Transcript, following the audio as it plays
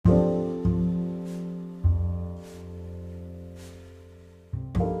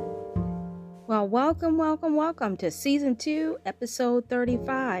Welcome to Season 2, Episode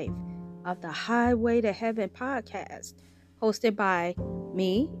 35 of the Highway to Heaven podcast, hosted by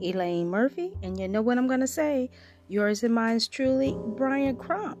me, Elaine Murphy, and you know what I'm going to say, yours and mine's truly, Brian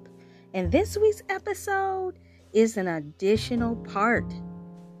Crump. And this week's episode is an additional part,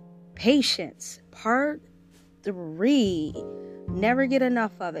 Patience, Part 3. Never get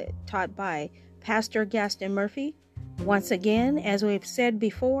enough of it, taught by Pastor Gaston Murphy. Once again, as we've said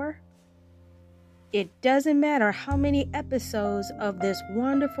before, it doesn't matter how many episodes of this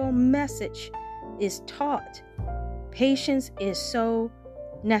wonderful message is taught. Patience is so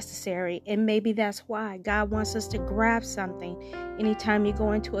necessary, and maybe that's why God wants us to grab something. Anytime you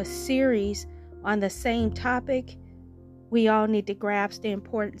go into a series on the same topic, we all need to grasp the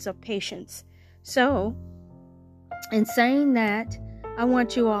importance of patience. So, in saying that, I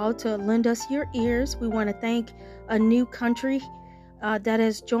want you all to lend us your ears. We want to thank a new country that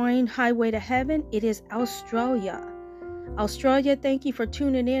has joined Highway to Heaven. It is Australia. Australia, thank you for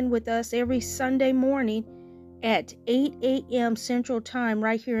tuning in with us every Sunday morning at 8 a.m. Central Time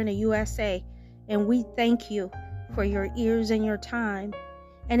right here in the USA. And we thank you for your ears and your time.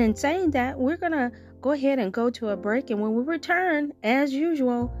 And in saying that, we're going to go ahead and go to a break. And when we return, as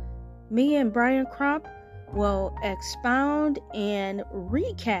usual, me and Brian Crump will expound and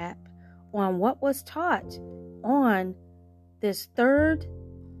recap on what was taught on this third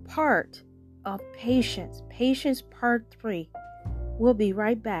part of Patience Part 3. We'll be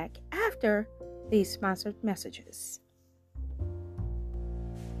right back after these sponsored messages.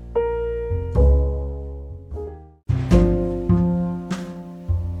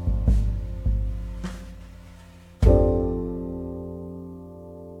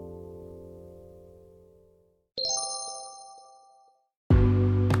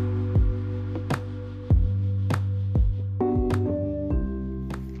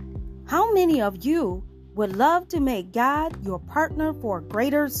 How many of you would love to make God your partner for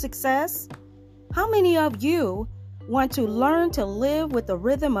greater success? How many of you want to learn to live with the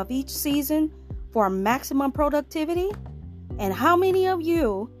rhythm of each season for maximum productivity? And how many of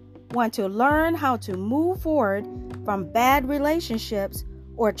you want to learn how to move forward from bad relationships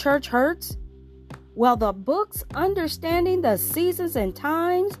or church hurts? Well, the books Understanding the Seasons and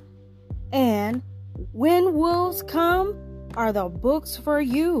Times and When Wolves Come are the books for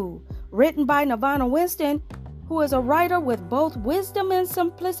you. Written by Nirvana Winston, who is a writer with both wisdom and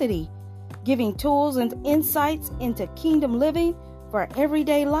simplicity, giving tools and insights into kingdom living for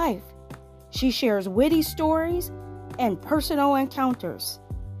everyday life. She shares witty stories and personal encounters.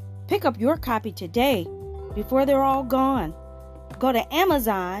 Pick up your copy today before they're all gone. Go to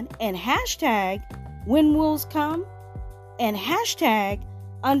Amazon and hashtag When Wolves Come and hashtag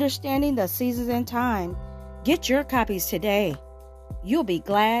Understanding the Seasons and Time. Get your copies today. You'll be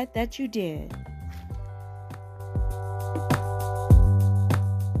glad that you did.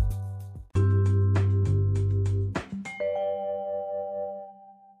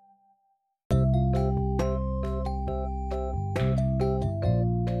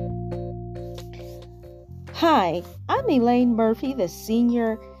 Hi, I'm Elaine Murphy, the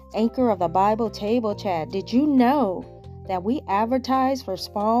senior anchor of the Bible Table Chat. Did you know that we advertise for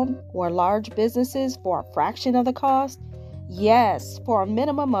small or large businesses for a fraction of the cost? Yes, for a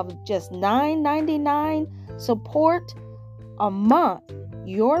minimum of just $9.99 support a month,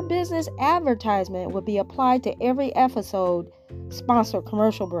 your business advertisement will be applied to every episode sponsored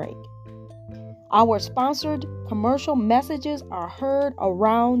commercial break. Our sponsored commercial messages are heard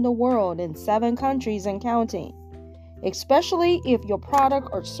around the world in 7 countries and counting, especially if your product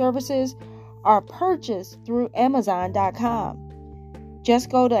or services are purchased through Amazon.com. Just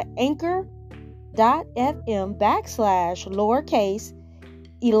go to anchor.fm/lowercase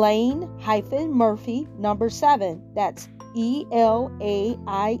Elaine-Murphy 7. That's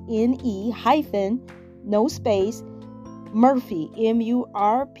ELAINE no space Murphy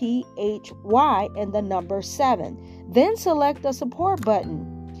MURPHY and the 7. Then select the support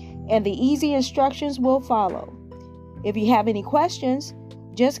button and the easy instructions will follow. If you have any questions,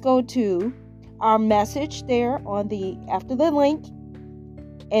 just go to our message there on after the link,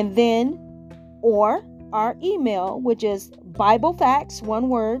 and then or our email, which is Bible Facts, one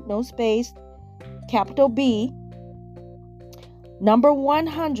word, no space, capital B,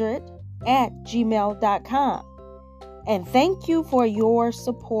 100 @gmail.com. And thank you for your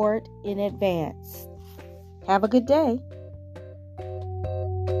support in advance. Have a good day.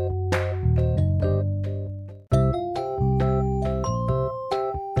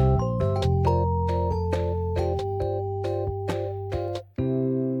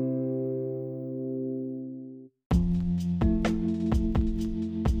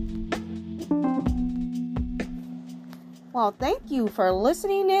 Well, thank you for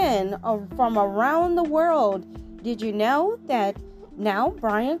listening in from around the world. Did you know that now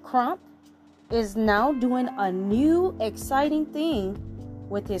Brian Crump is now doing a new exciting thing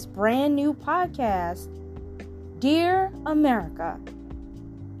with his brand new podcast, Dear America?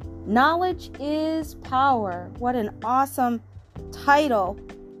 Knowledge is power. What an awesome title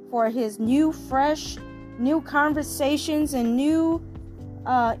for his new, fresh, new conversations and new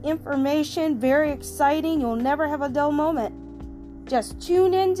information. Very exciting. You'll never have a dull moment. Just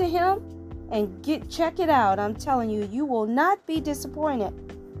tune in to him and check it out. I'm telling you, you will not be disappointed.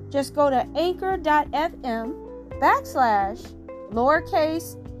 Just go to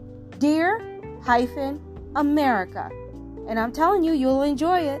anchor.fm/lowercase Dear-America. And I'm telling you, you'll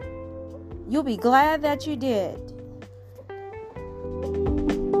enjoy it. You'll be glad that you did.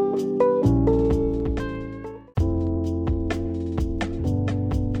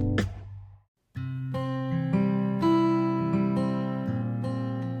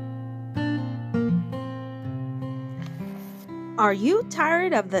 Are you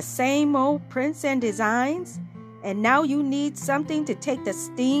tired of the same old prints and designs? And now you need something to take the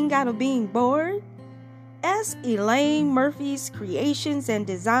sting out of being bored? S. Elaine Murphy's Creations and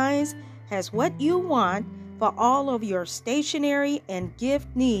Designs has what you want for all of your stationery and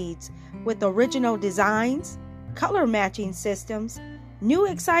gift needs, with original designs, color matching systems, new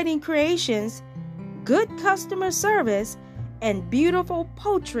exciting creations, good customer service, and beautiful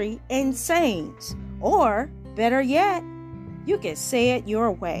poetry and sayings. Or, better yet, you can say it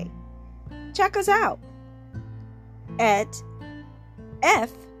your way. Check us out at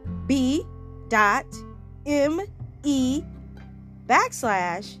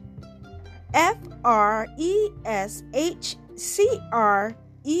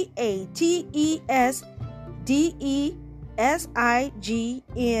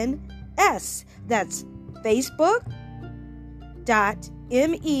That's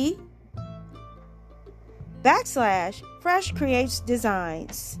Facebook.me/Fresh Creates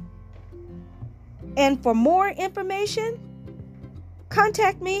Designs. And for more information,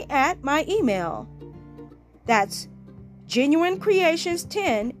 contact me at my email. That's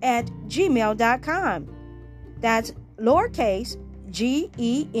genuinecreations10@gmail.com. That's lowercase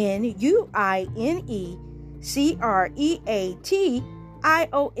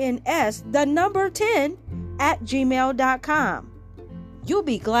GENUINECREATIONS, the number 10@gmail.com. You'll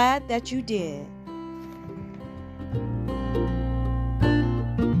be glad that you did.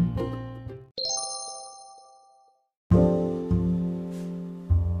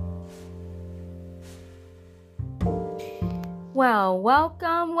 Well,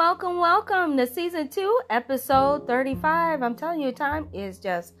 welcome to season 2, episode 35. I'm telling you, time is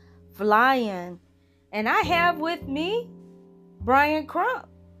just flying. And I have with me Brian Crump.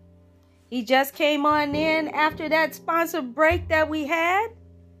 He just came on in after that sponsor break that we had.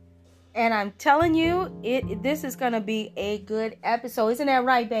 And I'm telling you, this is going to be a good episode. Isn't that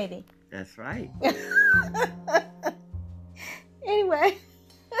right, baby? That's right. Anyway,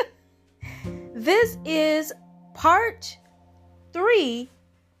 this is part 3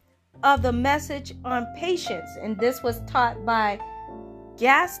 of the message on patience, and this was taught by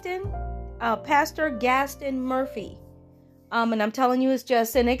Pastor Gaston Murphy. And I'm telling you, it's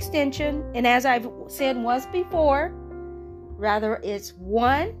just an extension. And as I've said once before, rather it's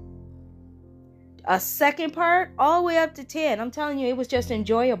a second part, all the way up to 10. I'm telling you, it was just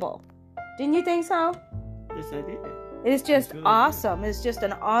enjoyable. Didn't you think so? Yes, I did. It's just really awesome. Good. It's just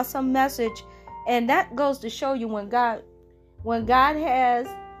an awesome message, and that goes to show you when God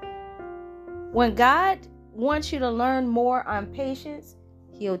wants you to learn more on patience,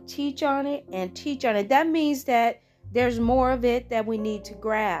 He'll teach on it. That means that there's more of it that we need to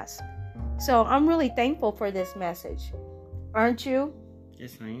grasp. So I'm really thankful for this message. Aren't you?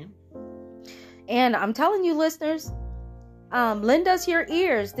 Yes, I am. And I'm telling you, listeners, lend us your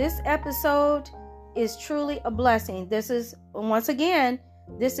ears. This episode is truly a blessing. This is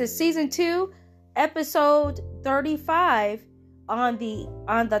season 2, episode 35 on the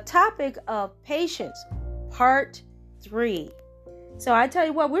topic of patience, part 3. So I tell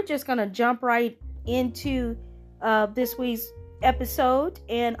you what, we're just going to jump right into this week's episode,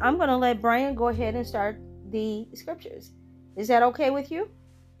 and I'm going to let Brian go ahead and start the scriptures. Is that okay with you?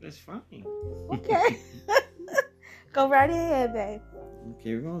 That's fine. Okay. Go right ahead, babe.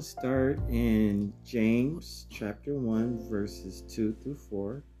 Okay, we're going to start in James chapter 1, verses 2 through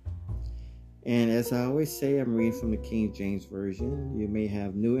 4. And as I always say, I'm reading from the King James Version. You may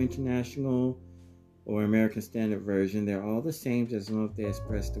have New International or American Standard Version. They're all the same, as long as they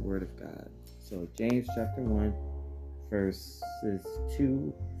express the Word of God. So James chapter 1, verses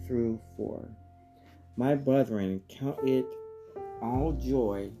 2 through 4. My brethren, count it all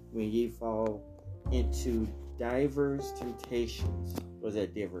joy when ye fall into divers temptations. Was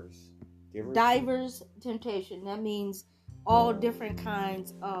that divers? Divers temptation. That means all different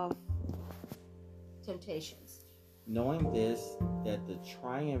kinds of temptations. Knowing this, that the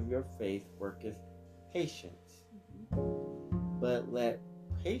trying of your faith worketh patience. But let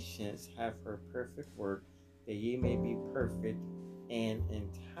patience have her perfect work, that ye may be perfect and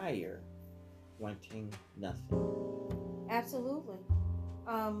entire, wanting nothing. Absolutely.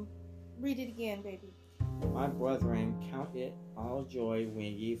 Read it again, baby. My brethren, count it all joy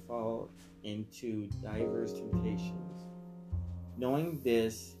when ye fall into divers temptations, knowing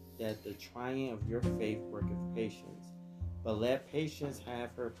this, that the trying of your faith worketh patience. But let patience have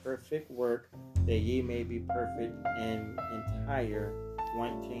her perfect work, that ye may be perfect and entire,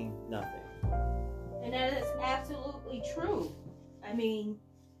 wanting nothing. And that is absolutely true. I mean,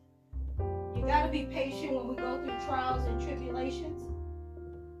 you got to be patient when we go through trials and tribulations,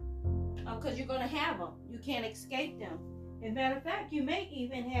 because you're going to have them. You can't escape them. As a matter of fact, you may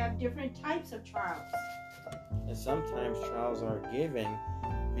even have different types of trials. And sometimes trials are given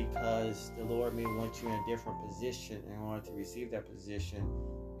because the Lord may want you in a different position. In order to receive that position,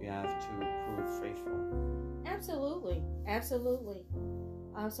 you have to prove faithful. Absolutely. Absolutely.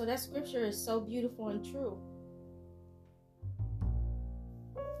 So that scripture is so beautiful and true.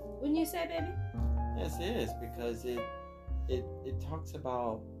 Wouldn't you say, baby? Yes, it is, because it talks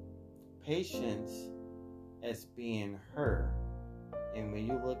about patience as being her. And when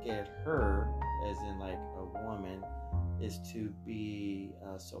you look at her as in like a woman, is to be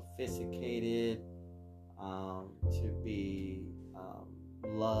sophisticated, to be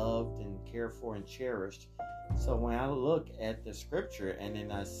loved and cared for and cherished. So when I look at the scripture and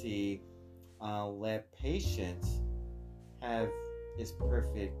then I see let patience have its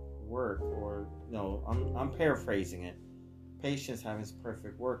perfect work, or no, I'm paraphrasing it. Patience having its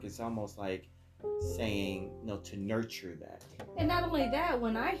perfect work, it's almost like saying, to nurture that. And not only that,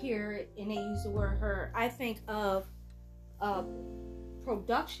 when I hear it and they use the word her, I think of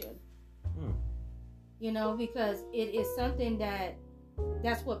production. Because it is something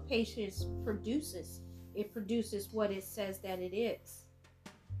that's what patience produces. It produces what it says that it is.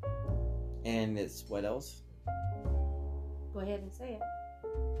 And it's what else? Go ahead and say it.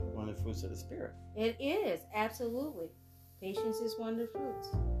 One of the fruits of the Spirit. It is, absolutely. Patience is one of the fruits.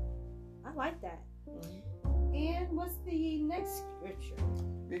 I like that. And what's the next scripture?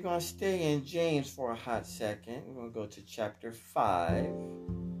 We're going to stay in James for a hot second. We're going to go to chapter 5,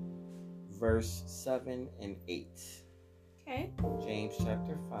 verse 7 and 8. Okay. James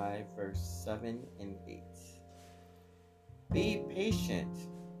chapter 5, verse 7 and 8. Be patient,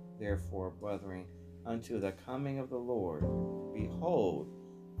 therefore, brethren, unto the coming of the Lord. Behold,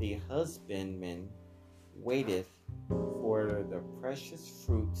 the husbandman waiteth for the precious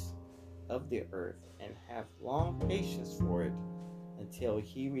fruits of the earth, and have long patience for it, until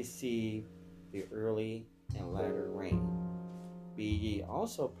he receive the early and latter rain. Be ye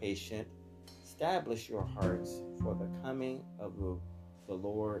also patient, establish your hearts, for the coming of the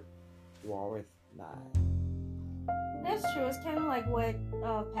Lord draweth nigh. That's true. It's kind of like what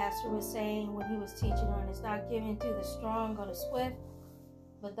Pastor was saying when he was teaching on it's not given to the strong or the swift,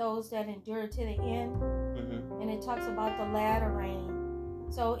 but those that endure to the end. And it talks about the latter rain.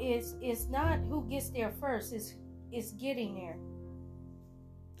 So it's not who gets there first, it's getting there.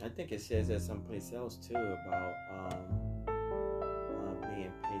 I think it says that someplace else too about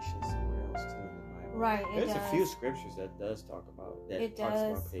being patient somewhere else too in the Bible. Right. There's a few scriptures that does talk about that. It talks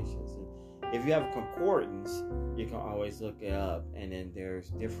does. about patience. And if you have a concordance, you can always look it up, and then there's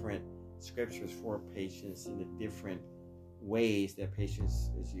different scriptures for patience and the different ways that patience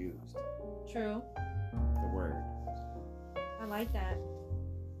is used. True. The word. I like that.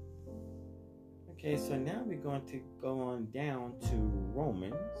 Okay, so now we're going to go on down to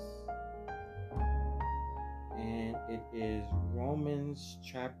Romans. And it is Romans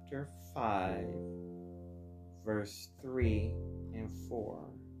chapter 5, verse 3 and 4.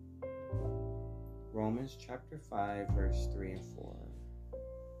 Romans chapter 5, verse 3 and 4.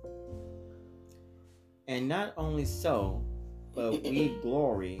 And not only so, but we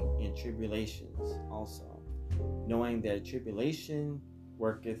glory in tribulations also, knowing that tribulation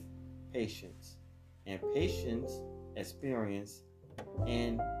worketh patience, and patience experience,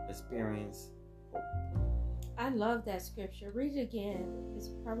 and experience hope. I love that scripture. Read it again. It's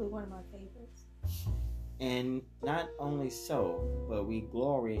probably one of my favorites. And not only so, but we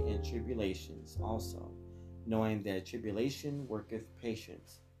glory in tribulations also, knowing that tribulation worketh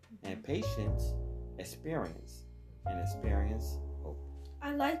patience, and patience experience, and experience hope.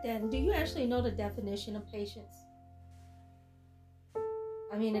 I like that. And do you actually know the definition of patience?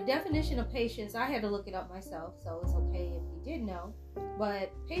 I mean, the definition of patience, I had to look it up myself, so it's okay if you did know.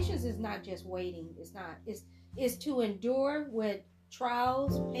 But patience is not just waiting. It's not. It's to endure with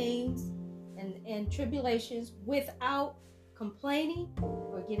trials, pains, and tribulations without complaining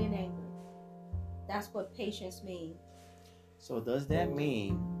or getting angry. That's what patience means. So does that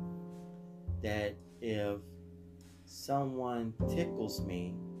mean that if someone tickles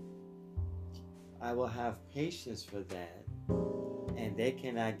me, I will have patience for that, and they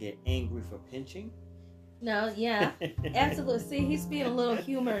cannot get angry for pinching? No, yeah, absolutely. See, he's being a little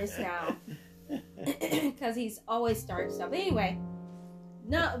humorous now because he's always starting stuff. Anyway,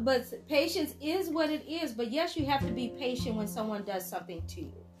 no, but patience is what it is. But yes, you have to be patient when someone does something to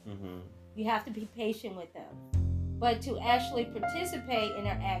you. Mm-hmm. You have to be patient with them. But to actually participate in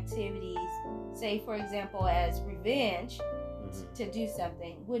their activities, say for example as revenge, to do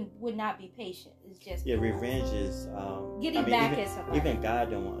something would not be patient. It's just revenge is getting back at somebody. Even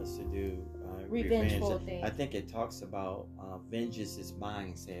God don't want us to do revengeful revenge. things. I think it talks about vengeance is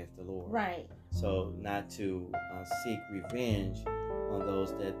mine, saith the Lord. Right. So not to seek revenge on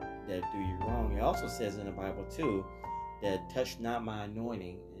those that do you wrong. It also says in the Bible too that touch not my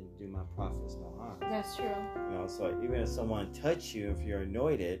anointing and do my prophets no harm. That's true. You know, so even if someone touch you, if you're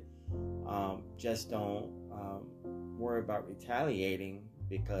anointed, just don't worry about retaliating,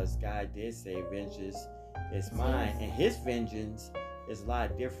 because God did say vengeance is mine, and his vengeance is a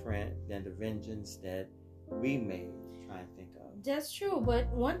lot different than the vengeance that we may try and think of. That's true, but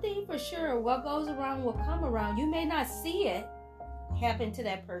one thing for sure, what goes around will come around. You may not see it happen to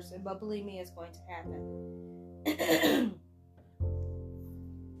that person, but believe me, it's going to happen.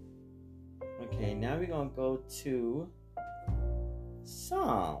 Okay, now we're going to go to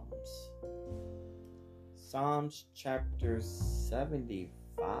Psalms. Psalms chapter 75.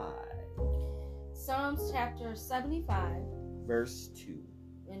 Psalms chapter 75. Verse 2.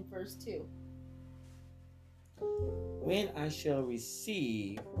 In verse 2. When I shall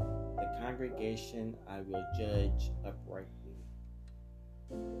receive the congregation, I will judge uprightly.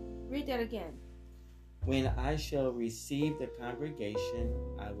 Read that again. When I shall receive the congregation,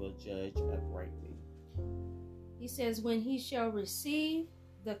 I will judge uprightly. He says, when he shall receive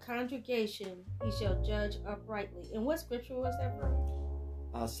the congregation, he shall judge uprightly. And what scripture was that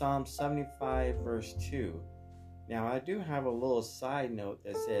from? Psalm 75, verse 2. Now, I do have a little side note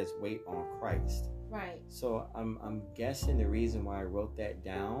that says, wait on Christ. Right. So I'm guessing the reason why I wrote that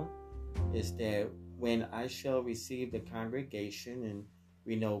down is that when I shall receive the congregation, and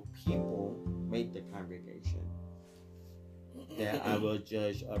we know people make the congregation, that I will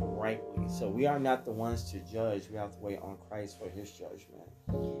judge uprightly. So we are not the ones to judge. We have to wait on Christ for his judgment.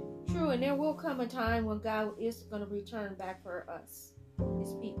 True, and there will come a time when God is going to return back for us,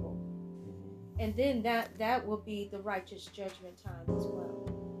 his people. Mm-hmm. And then that will be the righteous judgment time as well.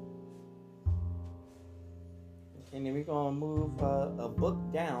 Okay, and then we're going to move a book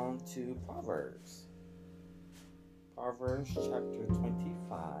down to Proverbs. Proverbs chapter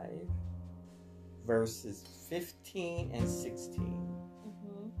 25, verses 15 and 16.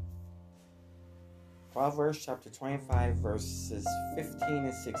 Mm-hmm. Proverbs chapter 25, verses 15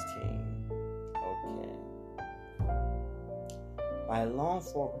 and 16. Okay. By long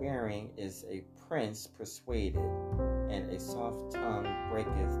forbearing is a prince persuaded, and a soft tongue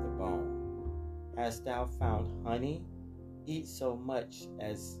breaketh the bone. Hast thou found honey? Eat so much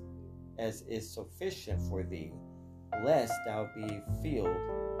as is sufficient for thee, lest thou be filled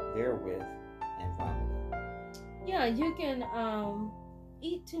therewith and vomited. Yeah, you can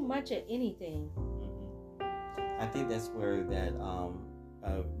eat too much of anything. Mm-hmm. I think that's where that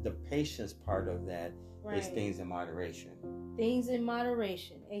the patience part of that is things in moderation. Things in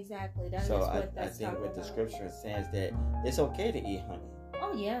moderation, exactly. That so is what I think what the scripture says that it's okay to eat honey.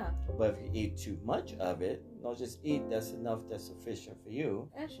 Oh yeah. But if you eat too much of it, don't just eat that's enough, that's sufficient for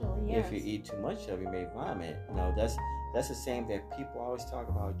you. Actually, yes. If you eat too much of it, you may vomit. You know, that's the same that people always talk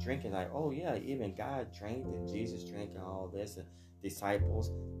about drinking. Like, oh yeah, even God drank and Jesus drank and all this and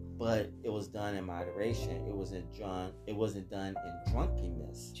disciples, but it was done in moderation. It wasn't done in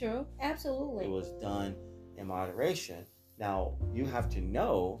drunkenness. True, absolutely. It was done in moderation. Now you have to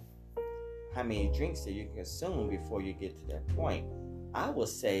know how many drinks that you can consume before you get to that point. I would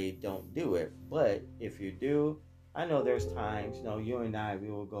say don't do it, but if you do, I know there's times, you know, you and I, we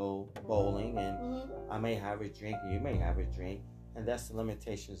will go bowling and I may have a drink and you may have a drink, and that's the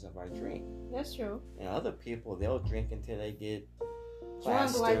limitations of our drink. That's true. And other people, they'll drink until they get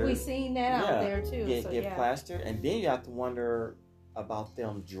plastered. Drunk, like we seen that out there too. Get plastered, and then you have to wonder about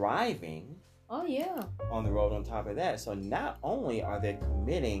them driving. Oh, yeah. On the road on top of that. So not only are they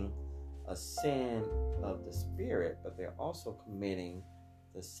committing a sin of the spirit, but they're also committing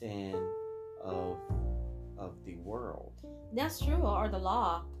the sin of the world. That's true, or the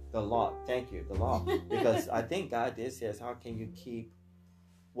law. The law. Thank you. The law. Because I think God did say, how can you keep...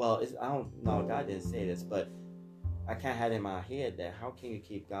 Well, I don't know. God didn't say this, but I kind of had in my head that how can you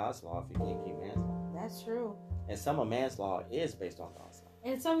keep God's law if you can't keep man's law? That's true. And some of man's law is based on God's law.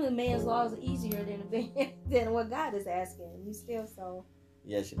 And some of the man's laws are easier than what God is asking. You still so.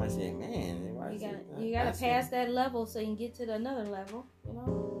 Yes, you might say, man, why you gotta pass that level so you can get to another level. You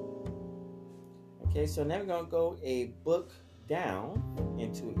know. Okay, so now we're gonna go a book down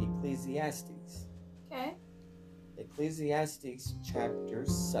into Ecclesiastes. Okay. Ecclesiastes chapter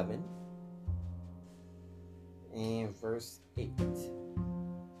 7 and verse 8.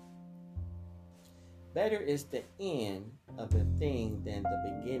 Better is the end of a thing than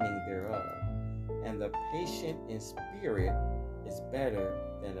the beginning thereof, and the patient in spirit is better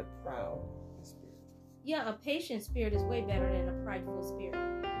than a proud in spirit. Yeah, a patient spirit is way better than a prideful spirit.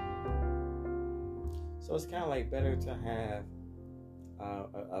 So it's kind of like better to have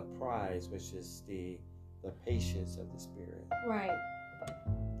a prize, which is the patience of the spirit. Right.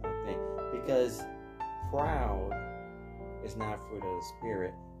 I think because proud is not fruit of the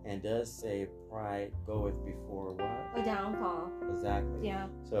spirit, and does say pride goeth before what? A downfall. Exactly. Yeah.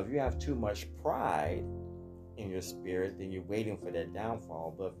 So if you have too much pride in your spirit, then you're waiting for that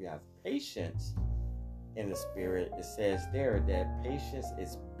downfall. But if you have patience in the spirit, it says there that patience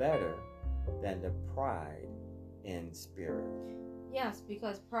is better than the pride in spirit. Yes,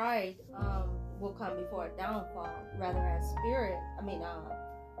 because pride will come before a downfall, rather as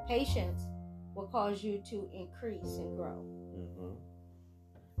patience will cause you to increase and grow. Mm-hmm.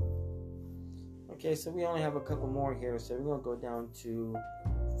 Okay, so we only have a couple more here, so we're going to go down to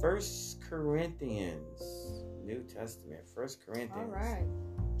 1 Corinthians, New Testament, 1 Corinthians. All right.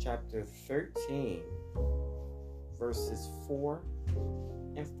 Chapter 13, verses 4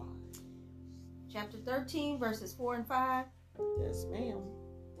 and 5. Chapter 13, verses 4 and 5. Yes, ma'am.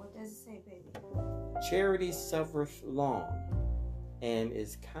 What does it say, baby? Charity suffereth long, and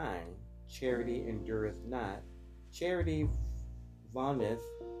is kind. Charity endureth not. Charity vaunteth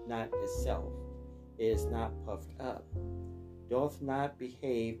not itself. It is not puffed up. Doth not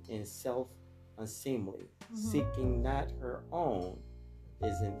behave in self unseemly. Seeking not her own.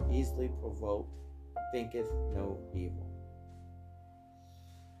 Isn't easily provoked. Thinketh no evil.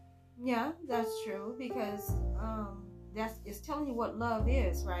 Yeah, that's true, because it's telling you what love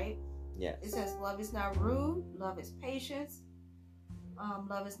is, right? Yes. It says love is not rude, love is patience,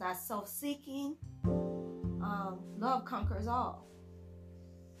 love is not self-seeking, love conquers all.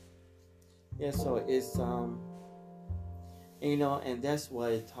 Yeah, so it's and that's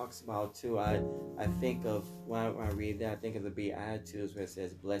what it talks about too. I think of when I read that, I think of the Beatitudes where it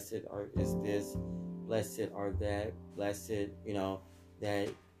says, "Blessed is this, blessed are that, blessed," that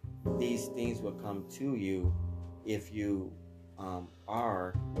these things will come to you if you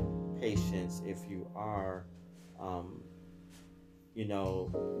are patient, if you are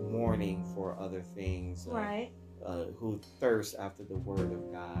mourning for other things, right? Who thirst after the word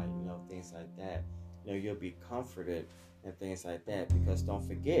of God, things like that. You'll be comforted and things like that, because don't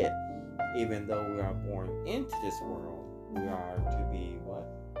forget, even though we are born into this world, we are to be what?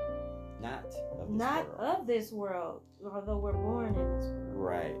 Not of this world, although we're born in this world.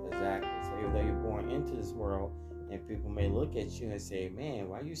 Right, exactly. So even though you're born into this world, and people may look at you and say, man,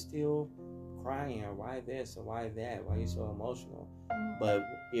 why are you still crying, or why this, or why that, why are you so emotional? But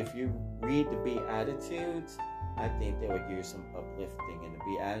if you read the Beatitudes, I think they would give you some uplifting. And the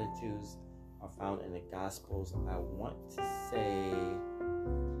Beatitudes are found in the Gospels. I want to say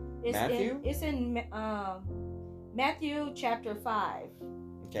Matthew? It's in Matthew chapter 5.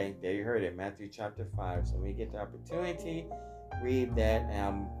 Okay, there you heard it. Matthew chapter 5. So when you get the opportunity, read that. And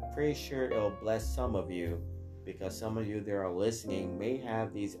I'm pretty sure it'll bless some of you, because some of you that are listening may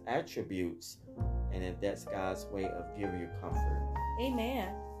have these attributes. And then that's God's way of giving you comfort.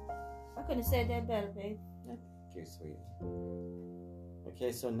 Amen. I couldn't have said that better, babe. Thank you, sweetie.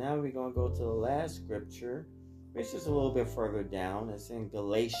 Okay, so now we're going to go to the last scripture, which is a little bit further down. It's in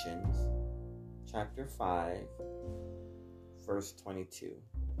Galatians chapter 5, verse 22.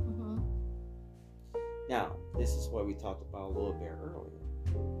 Mm-hmm. Now, this is what we talked about a little bit earlier.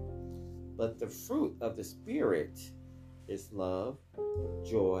 But the fruit of the Spirit is love,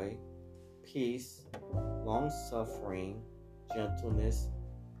 joy, peace, long-suffering, gentleness,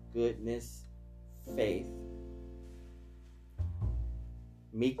 goodness, faith,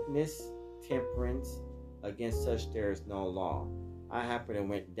 meekness, temperance. Against such there is no law. I happened to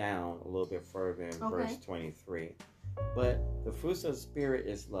went down a little bit further in verse 23. But the fruits of the Spirit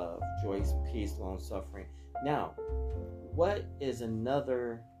is love, joy, peace, long suffering. Now, what is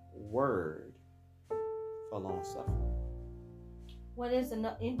another word for long suffering? What is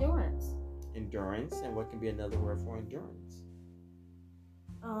endurance? Endurance, and what can be another word for endurance?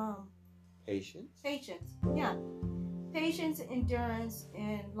 Patience. Patience, yeah. Patience, endurance,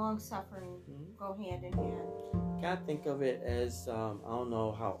 and long suffering go hand in hand. I think of it as I don't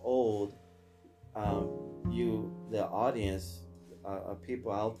know how old the audience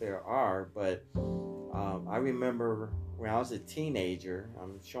people out there are, but I remember when I was a teenager.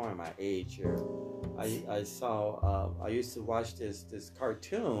 I'm showing my age here. I saw I used to watch this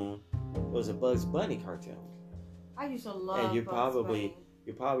cartoon. It was a Bugs Bunny cartoon. I used to love. And you Bugs Bunny.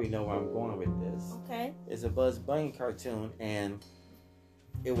 probably know where I'm going with this. Okay. It's a Bugs Bunny cartoon, and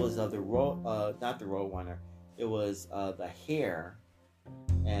it was not the Roadrunner. It was the hare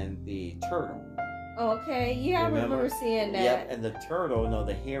and the turtle. Okay, yeah, I remember seeing that. Yep, and the turtle,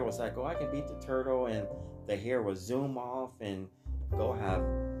 the hare was like, oh, I can beat the turtle, and the hare would zoom off and go have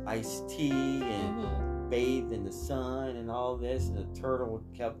iced tea and bathe in the sun and all this, and the turtle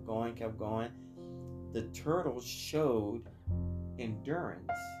kept going. The turtle showed endurance.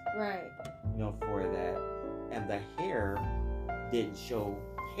 Right. For that. And the hare didn't show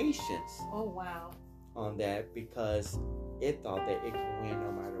patience. Oh, wow. On that, because it thought that it could win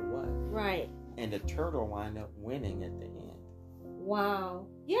no matter what. Right. And the turtle wound up winning at the end. Wow.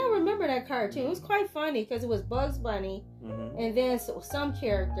 Yeah, I remember that cartoon. It was quite funny because it was Bugs Bunny. And then some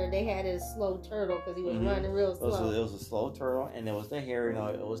character, they had a slow turtle because he was running real slow. It was a slow turtle, and it was the hare,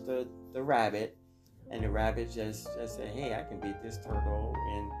 it was the rabbit. And the rabbit just said, hey, I can beat this turtle,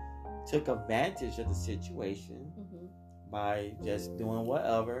 and took advantage of the situation by just doing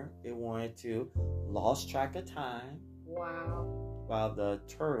whatever it wanted to. Lost track of time. Wow. While the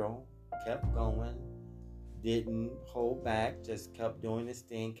turtle kept going, didn't hold back, just kept doing his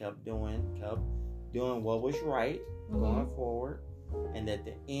thing, kept doing what was right, going forward. And at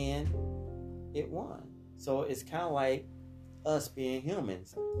the end, it won. So it's kind of like us being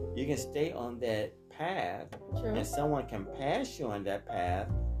humans. You can stay on that path, and someone can pass you on that path,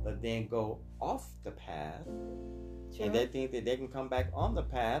 but then go off the path, and they think that they can come back on the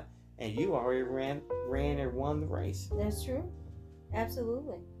path, and you already ran and won the race. That's true.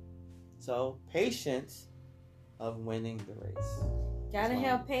 Absolutely. So patience of winning the race. Gotta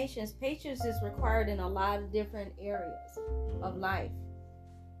have patience. Patience is required in a lot of different areas of life.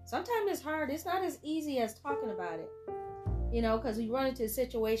 Sometimes it's hard. It's not as easy as talking about it, because we run into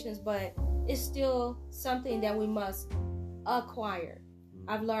situations, but it's still something that we must acquire.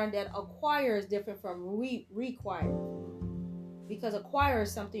 I've learned that acquire is different from require. Because acquire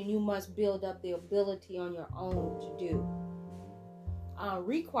is something you must build up the ability on your own to do.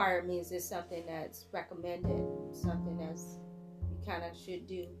 Require means it's something that's recommended, something that's you kind of should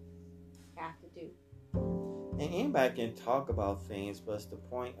do, have to do. And anybody can talk about things, but it's the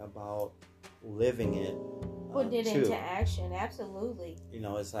point about living it. Put it into action, absolutely.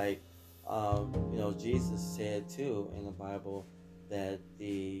 It's like, Jesus said too in the Bible that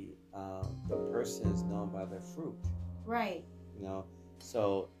the person is known by their fruit. Right.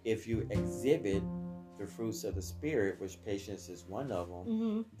 So if you exhibit the fruits of the Spirit, which patience is one of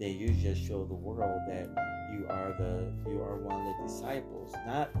them, then you just show the world that you are one of the disciples,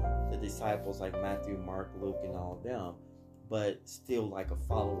 not the disciples like Matthew, Mark, Luke, and all of them, but still like a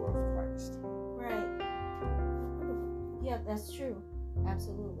follower of Christ. Right. Yeah, that's true.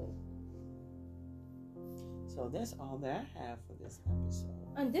 Absolutely. So that's all that I have for this episode.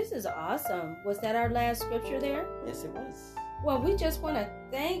 And this is awesome. Was that our last scripture there? Yes, it was. Well, we just want to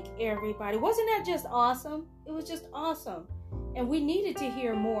thank everybody. Wasn't that just awesome? It was just awesome. And we needed to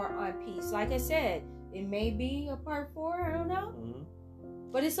hear more on peace. Like I said, it may be a part 4. I don't know.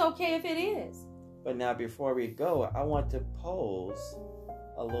 But it's okay if it is. But now, before we go, I want to pose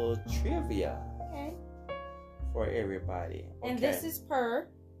a little trivia for everybody. And this is per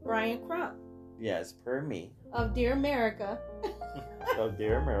Brian Crump. Yes, per me. Of Dear America. Of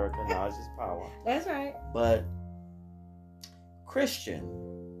Dear America, knowledge is power. That's right. But Christian,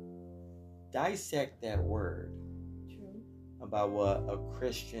 dissect that word. True. About what a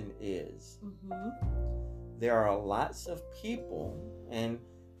Christian is. There are lots of people, and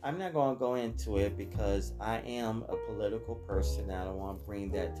I'm not going to go into it because I am a political person. I don't want to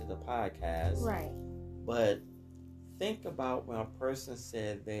bring that to the podcast. Right. But think about when a person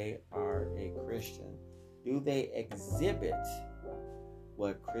said they are a Christian. Do they exhibit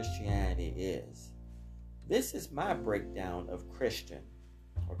what Christianity is? This is my breakdown of Christian,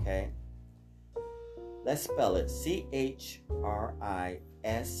 okay? Let's spell it Christian.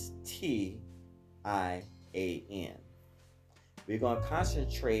 We're going to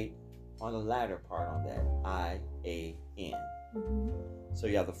concentrate on the latter part on that, IAN. Mm-hmm. So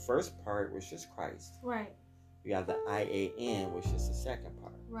you have the first part, which is Christ. Right. You have the IAN, which is the second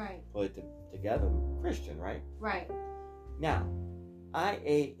part. Right. Put it together, Christian, right? Right. Now,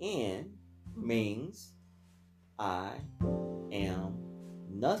 IAN means I am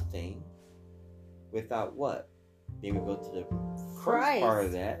nothing without what? Then we go to the first part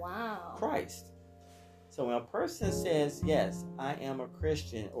of that. Wow. Christ. So when a person says, yes, I am a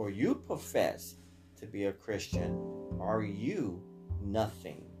Christian, or you profess to be a Christian, are you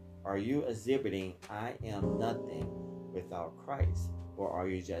nothing? Are you exhibiting, I am nothing without Christ? Or are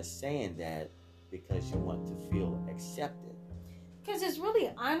you just saying that because you want to feel accepted? Because it's really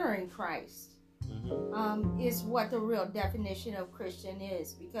honoring Christ. Mm-hmm. Is what the real definition of Christian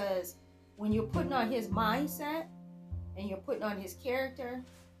is. Because when you're putting on his mindset and you're putting on his character,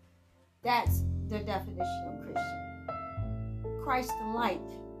 that's the definition of Christian. Christ-like.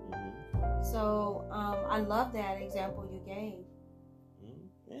 Mm-hmm. So I love that example you gave. Mm-hmm.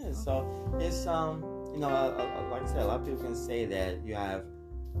 Yeah, so it's like I said, a lot of people can say that you have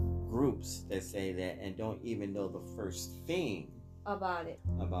groups that say that and don't even know the first thing about it,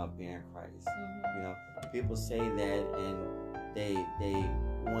 about being Christ. Mm-hmm. You know, people say that and they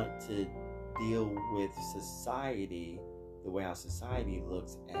want to deal with society the way our society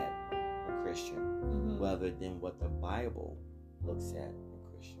looks at a Christian, mm-hmm. rather than what the Bible looks at a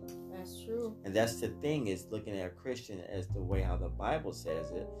Christian. That's true. And that's the thing, is looking at a Christian as the way how the Bible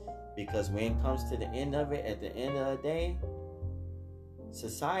says it. Because when it comes to the end of it, at the end of the day,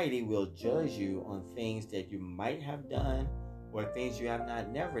 society will judge you on things that you might have done or things you have not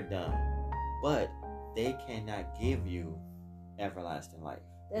never done. But they cannot give you everlasting life.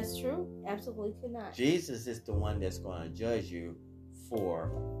 That's true. Absolutely could not. Jesus is the one that's going to judge you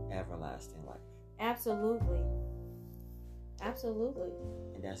for everlasting life. Absolutely. Absolutely.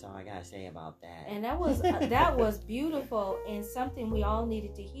 And that's all I got to say about that. And that was beautiful and something we all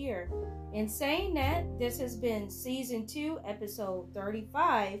needed to hear. In saying that, this has been season 2, episode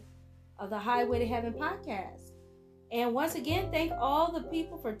 35 of the Highway to Heaven podcast. And once again, thank all the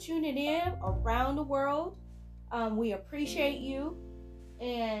people for tuning in around the world. We appreciate you.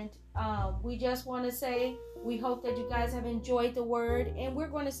 And we just want to say, we hope that you guys have enjoyed the word. And we're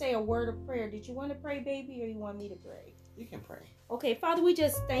going to say a word of prayer. Did you want to pray, baby, or you want me to pray? You can pray. Okay, Father, we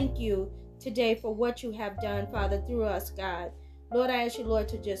just thank you today for what you have done, Father, through us, God. Lord, I ask you, Lord,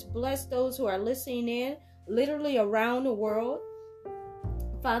 to just bless those who are listening in, literally around the world.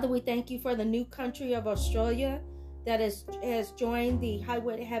 Father, we thank you for the new country of Australia that has joined the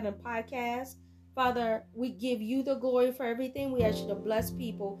Highway to Heaven podcast. Father, we give you the glory for everything. We ask you to bless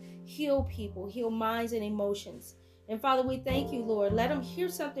people, heal minds and emotions. And Father, we thank you, Lord. Let them hear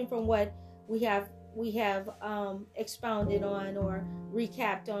something from what we have expounded on or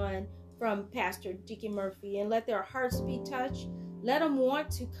recapped on from Pastor Deacon Murphy, and let their hearts be touched. Let them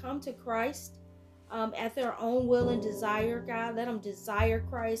want to come to Christ at their own will and desire, God. Let them desire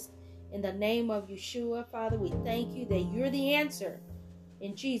Christ in the name of Yeshua. Father, we thank you that you're the answer.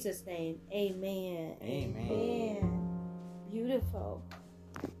 In Jesus' name, amen. Amen. Beautiful.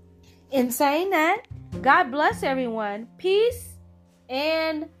 In saying that, God bless everyone. Peace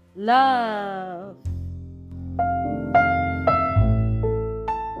and love.